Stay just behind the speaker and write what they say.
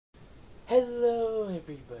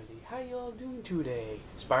how y'all doing today?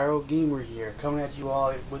 Spiral Gamer here, coming at you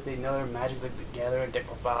all with another Magic the Gathering deck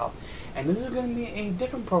profile. And this is going to be a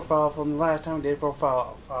different profile from the last time we did a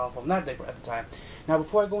profile from that deck at the time. Now,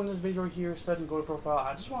 before I go into this video here, starting to go to profile,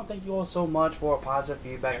 I just want to thank you all so much for positive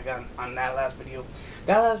feedback I got on that last video.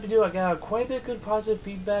 That last video, I got quite a bit of good positive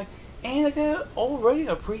feedback. And I got already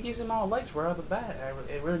a pretty decent amount of likes right off the bat.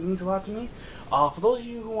 It really means a lot to me. For those of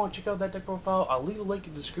you who want to check out that deck profile, I'll leave a link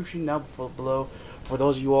in the description down below. For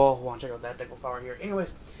those of you all who want to check out that deck profile right here.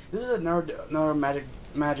 Anyways, this is another Magic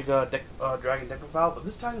Dragon deck profile, but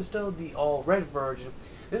this time it's still the all red version.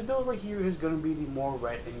 This build right here is going to be the more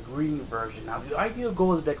red and green version. Now, the ideal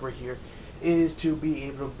goal of this deck right here is to be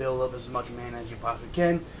able to build up as much mana as you possibly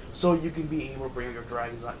can, so you can be able to bring your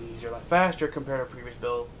dragons a lot easier, a lot faster compared to the previous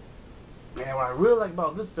build. And what I really like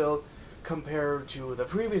about this build compared to the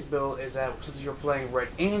previous build is that since you're playing red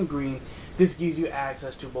and green, this gives you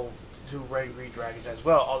access to both red and green dragons as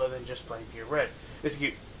well, other than just playing pure red. This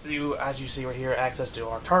gives you, as you see right here, access to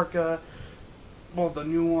Atarka, both the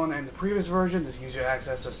new one and the previous version. This gives you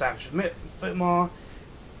access to Savage Ventmaw.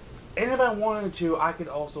 And if I wanted to, I could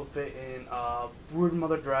also fit in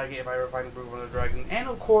Broodmother Dragon if I ever find a Broodmother Dragon, and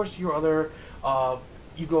of course your other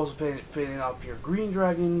you can also fit in pure green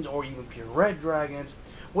dragons or even pure red dragons,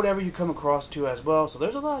 whatever you come across to as well. So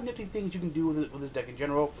there's a lot of nifty things you can do with this deck in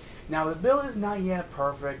general. Now, the build is not yet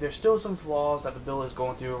perfect. There's still some flaws that the build is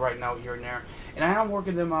going through right now here and there, and I am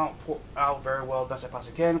working them out very well, best I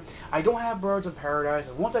possibly can. I don't have Birds of Paradise,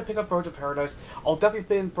 and once I pick up Birds of Paradise, I'll definitely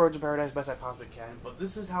fit in Birds of Paradise best I possibly can. But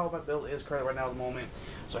this is how my build is currently right now at the moment.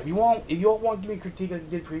 So if you all want to give me critique like you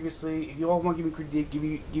did previously, if you all want to give me critique,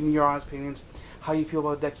 give me your honest opinions, how you feel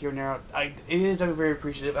about the deck here and there. It is very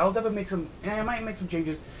appreciative. I'll definitely make some, and I might make some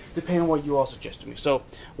changes depending on what you all suggest to me. So,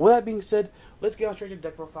 with that being said, let's get on straight to the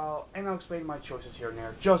deck profile, and I'll explain my choices here and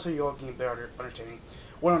there, just so you all can get better understanding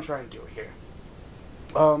what I'm trying to do here.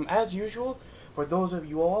 As usual, for those of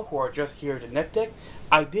you all who are just here to net deck,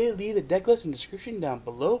 I did leave the deck list in the description down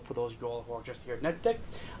below for those of you all who are just here to net deck.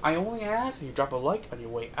 I only ask that you drop a like on your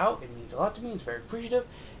way out. It means a lot to me. It's very appreciative.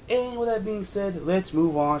 And with that being said, let's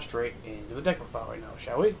move on straight into the deck profile right now,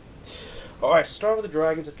 shall we? Alright, so start with the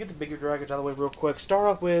dragons. Let's get the bigger dragons out of the way real quick. Start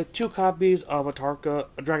off with 2 copies of Atarka,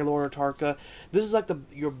 Dragonlord Atarka. This is like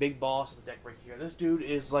your big boss of the deck right here. This dude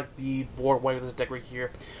is like the board wipe of this deck right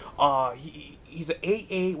here. He's an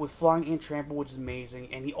 8/8 with flying and trample, which is amazing.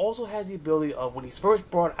 And he also has the ability of, when he's first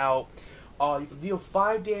brought out, you can deal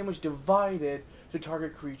 5 damage divided to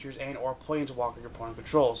target creatures and or planeswalker your opponent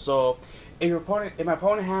controls. So if my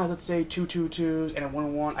opponent has, let's say, 2/2/2s and a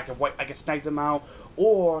 1/1, I can snipe them out.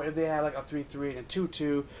 Or if they have like a 3/3 and a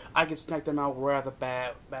 2/2, I can snipe them out right off the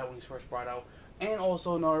bat when he's first brought out. And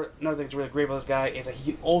also another thing that's really great about this guy is that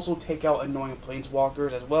he can also take out annoying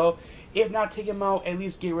planeswalkers as well. If not take them out, at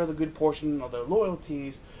least get rid of a good portion of their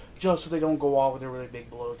loyalties, just so they don't go off with their really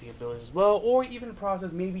big loyalty abilities as well, or even in the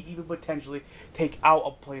process, maybe even potentially take out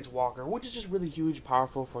a planeswalker, which is just really huge,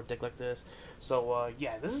 powerful for a deck like this. So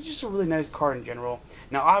yeah, this is just a really nice card in general.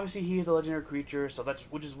 Now, obviously, he is a legendary creature, so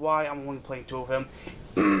which is why I'm only playing 2 of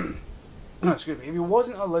him. Excuse me. If he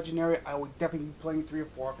wasn't a legendary, I would definitely be playing 3 or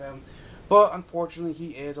 4 of him. But unfortunately,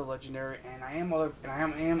 he is a legendary, and I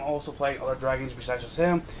am also playing other dragons besides just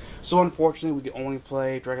him. So unfortunately, we can only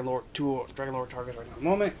play 2 Dragonlord Atarkas right now at the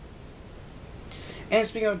moment. And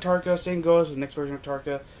speaking of Atarka, same goes with the next version of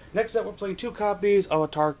Atarka. Next up, we're playing 2 copies of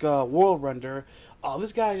Atarka World Render.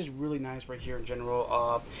 This guy is just really nice right here in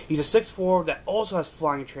general. He's a 6/4 that also has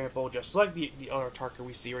flying trample, just like the other Atarka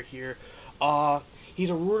we see right here. He's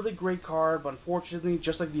a really great card, but unfortunately,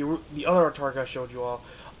 just like the other Atarka I showed you all,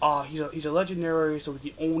 he's a legendary,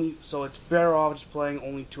 so it's better off just playing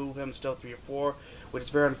only 2 of him instead of 3 or 4, which is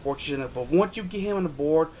very unfortunate. But once you get him on the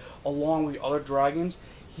board along with the other dragons,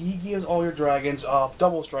 he gives all your dragons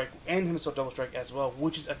double strike and himself double strike as well,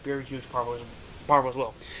 which is a very huge power as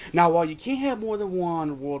well. Now, while you can't have more than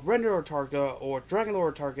one World Render Atarka or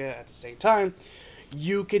Dragonlord Atarka at the same time,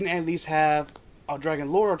 you can at least have a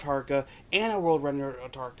Dragonlord Atarka and a World Render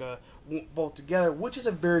Atarka both together, which is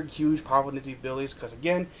a very huge powerful nifty abilities, because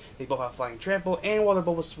again, they both have flying trample, and while they're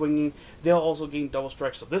both swinging, they'll also gain double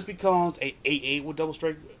strike. So this becomes a 8/8 with double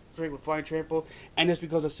strike with flying trample, and this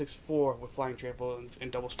becomes a 6/4 with flying trample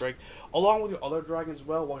and double strike, along with your other dragons as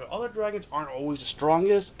well. While your other dragons aren't always the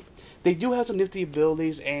strongest, they do have some nifty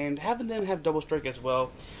abilities, and having them have double strike as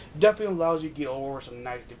well definitely allows you to get over some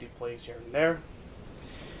nice nifty plays here and there.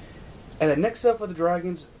 And then next up for the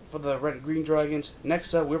dragons, for the red and green dragons,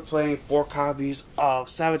 next up we're playing 4 copies of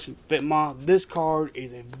Savage Ventmaw. This card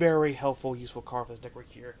is a very helpful, useful card for this deck right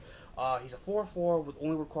here. He's a 4/4 with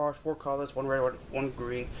only requires 4 colors, 1 red, 1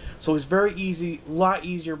 green. So it's very easy, a lot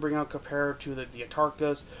easier to bring out compared to the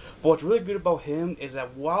Atarkas. But what's really good about him is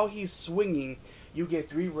that while he's swinging, you get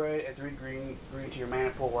 3 red and 3 green to your mana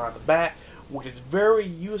pool right off the bat, which is very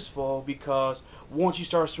useful because once you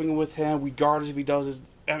start swinging with him, regardless if he does his,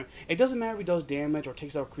 it doesn't matter if he does damage or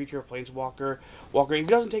takes out a creature or planeswalker. If he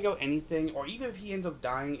doesn't take out anything, or even if he ends up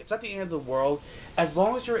dying, it's not the end of the world. As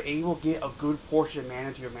long as you're able to get a good portion of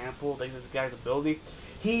mana to your mana pool, thanks to this guy's ability,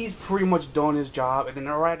 he's pretty much done his job. And then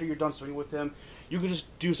right after you're done swinging with him, you can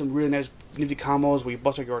just do some really nice nifty combos where you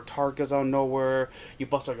bust out your Atarkas out of nowhere, you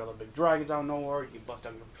bust out your other big dragons out of nowhere, you bust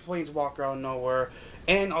out your planeswalker out of nowhere,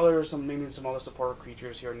 and maybe some other supporter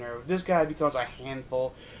creatures here and there. This guy becomes a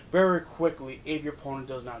handful very quickly if your opponent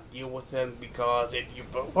does not deal with him, because if your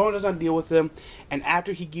opponent does not deal with him, and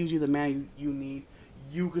after he gives you the mana you need,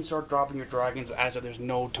 you can start dropping your dragons as if there's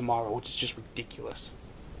no tomorrow, which is just ridiculous.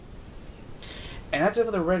 And that's it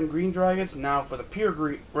for the red and green dragons. Now for the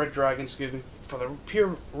pure red dragons, just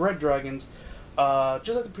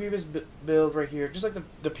like the previous build right here, just like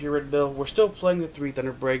the pure red build, we're still playing the 3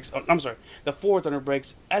 Thunderbreaks. The 4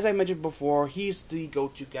 Thunderbreaks. As I mentioned before, he's the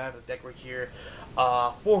go-to guy of the deck right here.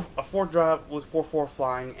 A 4-drop with 4/4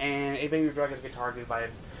 flying, and if any of your dragons get targeted by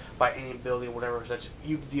any ability or whatever such,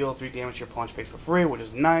 you deal 3 damage to your opponent's face for free, which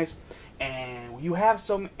is nice. And you have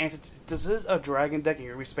this is a dragon deck, and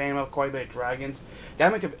you're spamming out quite a bit of dragons.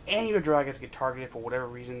 That means if any of your dragons get targeted for whatever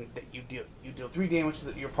reason, that you deal 3 damage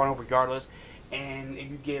to your opponent regardless. And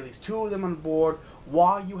if you get at least 2 of them on the board,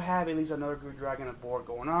 while you have at least another good dragon on board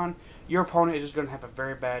going on, your opponent is just going to have a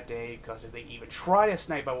very bad day, because if they even try to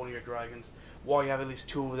snipe out one of your dragons while you have at least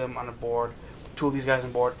 2 of them on the board, 2 of these guys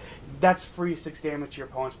on board, that's free 6 damage to your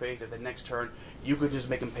opponent's face. At the next turn, you could just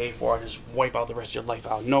make them pay for it and just wipe out the rest of your life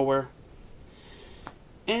out of nowhere.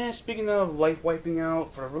 And speaking of life wiping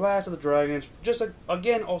out, for the last of the dragons, just like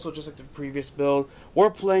the previous build,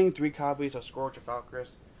 we're playing 3 copies of Scourge of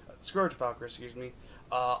Valkas,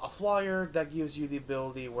 a flyer that gives you the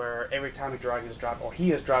ability where every time a dragon is dropped, or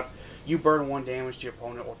he is dropped, you burn 1 damage to your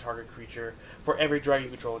opponent or target creature for every dragon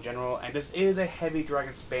you control in general. And this is a heavy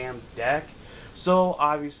dragon spam deck, so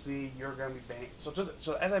obviously you're going to be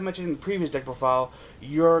so as I mentioned in the previous deck profile,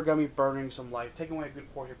 you're going to be burning some life, taking away a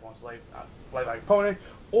good portion of your opponent's life out of your opponent,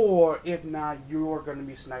 or if not, you're going to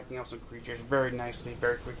be sniping out some creatures very nicely,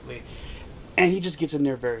 very quickly, and he just gets in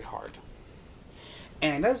there very hard.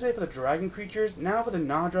 And that's it for the dragon creatures. Now for the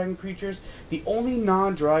non-dragon creatures, the only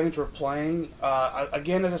non-dragons we're playing,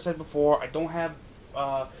 again, as I said before, I don't have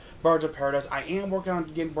Birds of Paradise. I am working on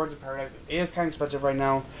getting Birds of Paradise. It is kind of expensive right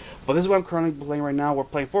now, but this is what I'm currently playing right now. We're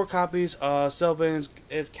playing 4 copies. Sylvan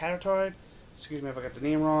Caryatid, excuse me if I got the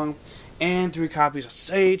name wrong, and 3 copies of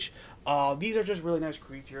Sage. These are just really nice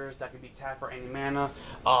creatures that can be tapped for any mana.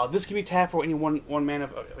 This can be tapped for any one mana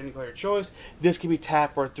of any player choice. This can be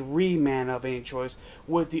tapped for 3 mana of any choice,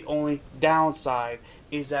 with the only downside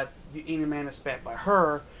is that the any mana spent by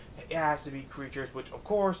her, it has to be creatures, which of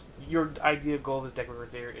course, your ideal goal of this deck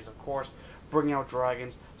right there is of course bringing out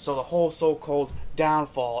dragons. So the whole so-called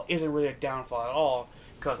downfall isn't really a downfall at all,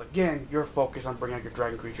 because again, you're focused on bringing out your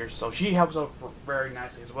dragon creatures, so she helps out very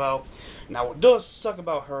nicely as well. Now, what does suck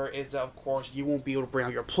about her is that, of course, you won't be able to bring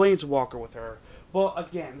out your planeswalker with her. Well,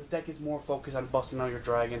 again, this deck is more focused on busting out your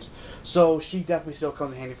dragons, so she definitely still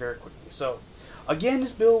comes in handy very quickly. So, again,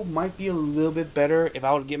 this build might be a little bit better if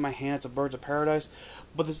I would get my hands on Birds of Paradise,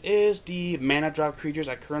 but this is the mana drop creatures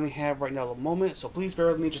I currently have right now at the moment, so please bear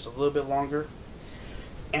with me just a little bit longer.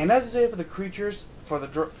 And that's it for the creatures. For the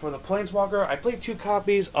Planeswalker, I played 2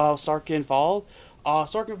 copies of Sarkhan.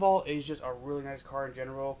 Sarkhan is just a really nice card in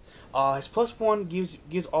general. His +1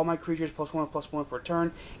 gives all my creatures +1/+1 for a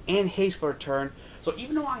turn, and haste for a turn. So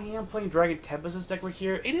even though I am playing Dragon Tempest this deck right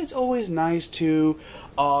here, it is always nice to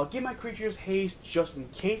give my creatures haste just in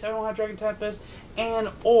case I don't have Dragon Tempest,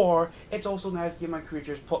 or it's also nice to give my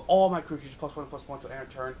creatures all my creatures +1/+1 to end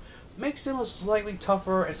a turn. Makes them a slightly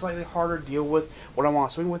tougher and slightly harder to deal with when I want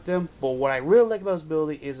to swing with them. But what I really like about his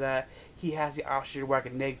ability is that he has the option where I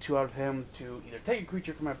can neg 2 out of him to either take a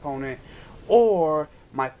creature from my opponent, or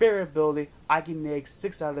my favorite ability, I can neg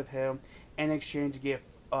 6 out of him and in exchange get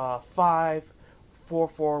 5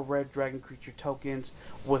 4/4 red dragon creature tokens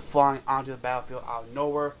with flying onto the battlefield out of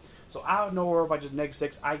nowhere. So out of nowhere, by just neg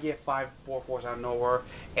 6, I get 5 4/4s out of nowhere.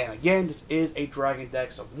 And again, this is a dragon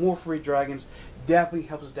deck, so more free dragons definitely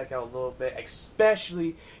helps this deck out a little bit.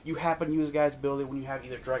 Especially you happen to use this guy's ability when you have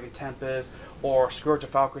either Dragon Tempest or Scourge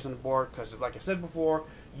of Valkas on the board, because like I said before,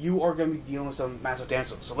 you are going to be dealing with some massive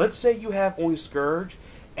damage. So let's say you have only Scourge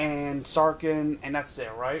and Sarkhan, and that's it,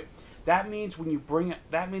 right? That means when you bring it,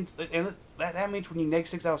 that means when you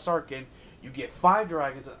 -6 out of Sarkhan, you get 5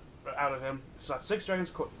 dragons out of him. So that's 6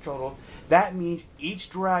 dragons total. That means each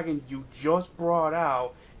dragon you just brought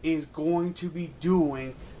out is going to be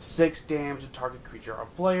doing 6 damage to target creature or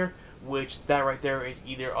player, which that right there is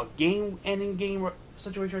either a game-ending game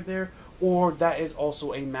situation right there, or that is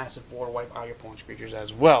also a massive board wipe out your opponent's creatures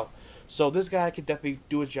as well. So this guy can definitely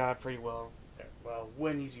do his job pretty well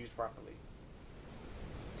when he's used properly.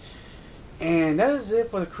 And that is it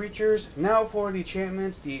for the creatures. Now for the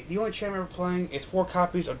enchantments. The only enchantment we're playing is 4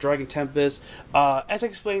 copies of Dragon Tempest. As I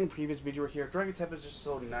explained in the previous video here, Dragon Tempest is just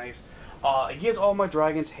so nice. It gives all my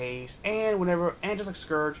dragons haste, and just like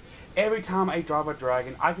Scourge, every time I drop a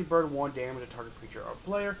dragon, I can burn 1 damage to target creature or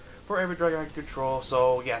player for every dragon I control.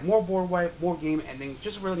 So yeah, more board wipe, more game ending,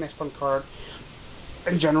 just a really nice fun card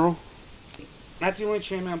in general. That's the only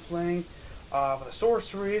enchantment I'm playing. For the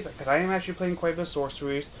sorceries, because I am actually playing quite a bit of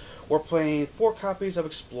sorceries, we're playing 4 copies of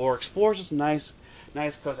Explore. Explore is just nice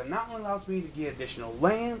because it not only allows me to get additional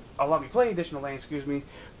land, play additional land,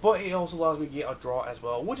 but it also allows me to get a draw as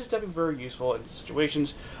well, which is definitely very useful in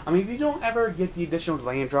situations. I mean, if you don't ever get the additional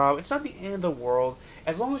land draw, it's not the end of the world.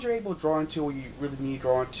 As long as you're able to draw into what you really need to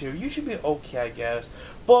draw into, you should be okay, I guess.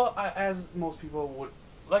 But as most people would,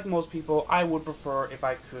 I would prefer if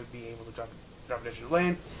I could be able to drop additional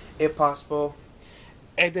land, if possible.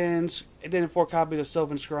 And then 4 copies of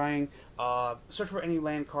Sylvan Scrying. Search for any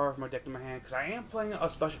land card from my deck in my hand, because I am playing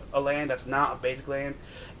a land that's not a basic land,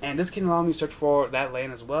 and this can allow me to search for that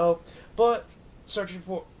land as well. But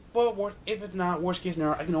if it's not, worst case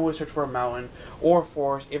scenario, I can always search for a mountain or a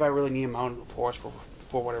forest if I really need a mountain or forest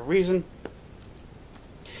for whatever reason.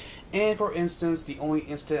 And for instance, the only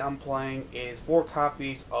instant I'm playing is 4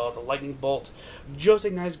 copies of the Lightning Bolt. Just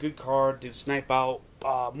a nice good card to snipe out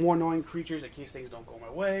more annoying creatures in case things don't go my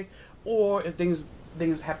way, or if things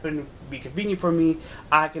happen to be convenient for me,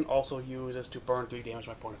 I can also use this to burn 3 damage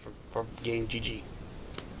to my opponent for game GG.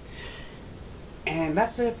 And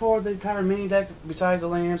that's it for the entire mini deck. Besides the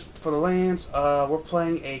lands, we're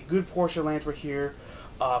playing a good portion of lands right here.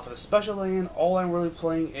 For the special land, all I'm really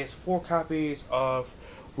playing is 4 copies of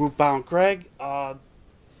Rootbound Crag.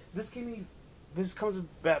 This comes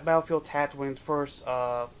with battlefield tapped when it's first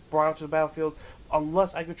brought up to the battlefield,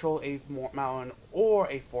 unless I control a mountain or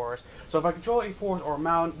a forest. So if I control a forest or a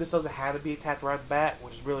mountain, this doesn't have to be attacked right at the bat,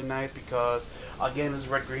 which is really nice because, again, this is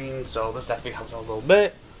red-green, so this definitely helps out a little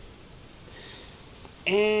bit.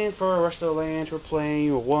 And for the rest of the lands, we're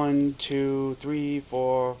playing 1, 2, 3,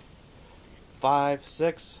 4, 5,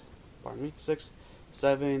 6,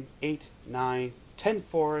 7, 8, 9, 10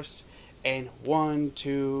 forests, and 1,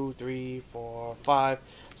 2, 3, 4, 5,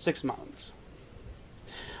 6 mountains.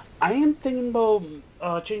 I am thinking about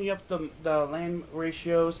changing up the land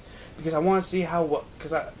ratios, because I want to see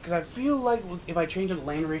because I feel like if I change up the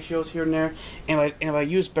land ratios here and there, and if I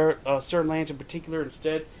use certain lands in particular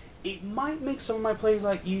instead, it might make some of my plays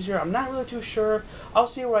easier. I'm not really too sure. I'll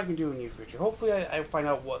see what I can do in the near future. Hopefully I find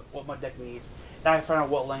out what my deck needs, and I find out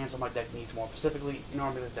what lands on my deck needs more specifically in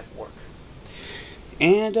order to make this deck work.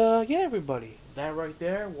 And, yeah, everybody, that right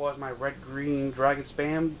there was my red-green dragon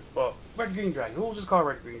spam. Well, red-green dragon. We'll just call it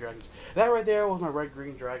red-green dragons. That right there was my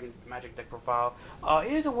red-green dragon magic deck profile.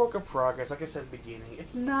 It is a work of progress, like I said at the beginning.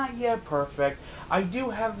 It's not yet perfect. I do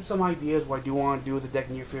have some ideas what I do want to do with the deck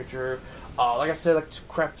in the near future. Like I said,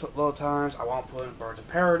 crap little times, I want to put in Birds of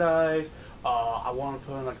Paradise. I want to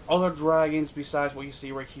put in, other dragons besides what you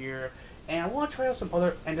see right here. And I want to try out some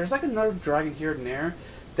other, and there's, another dragon here and there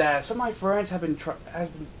that some of my friends have been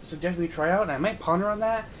suggesting me try out, and I might ponder on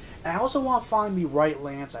that. And I also want to find the right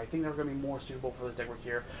lands. I think they're going to be more suitable for this deck right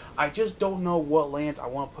here. I just don't know what lands I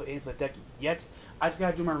want to put into the deck yet. I just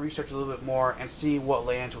got to do my research a little bit more and see what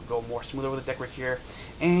lands would go more smoother with the deck right here.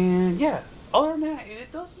 And yeah, other than that,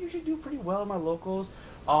 it does usually do pretty well in my locals.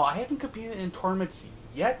 I haven't competed in tournaments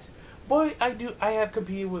yet, but I have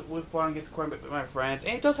competed with fun against quite a bit with my friends,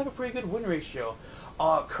 and it does have a pretty good win ratio.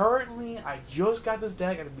 Currently, I just got this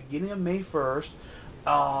deck at the beginning of May 1st.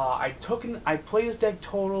 I played this deck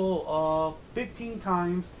total of 15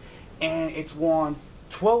 times, and it's won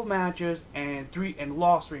 12 matches and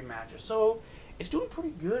lost 3 matches. So it's doing pretty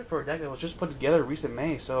good for a deck that was just put together recent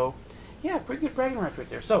May. So yeah, pretty good bragging rights right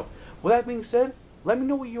there. So with that being said, let me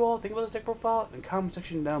know what you all think about this deck profile in the comment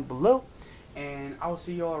section down below, and I will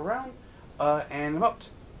see you all around. And I'm out.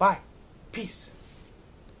 Bye. Peace.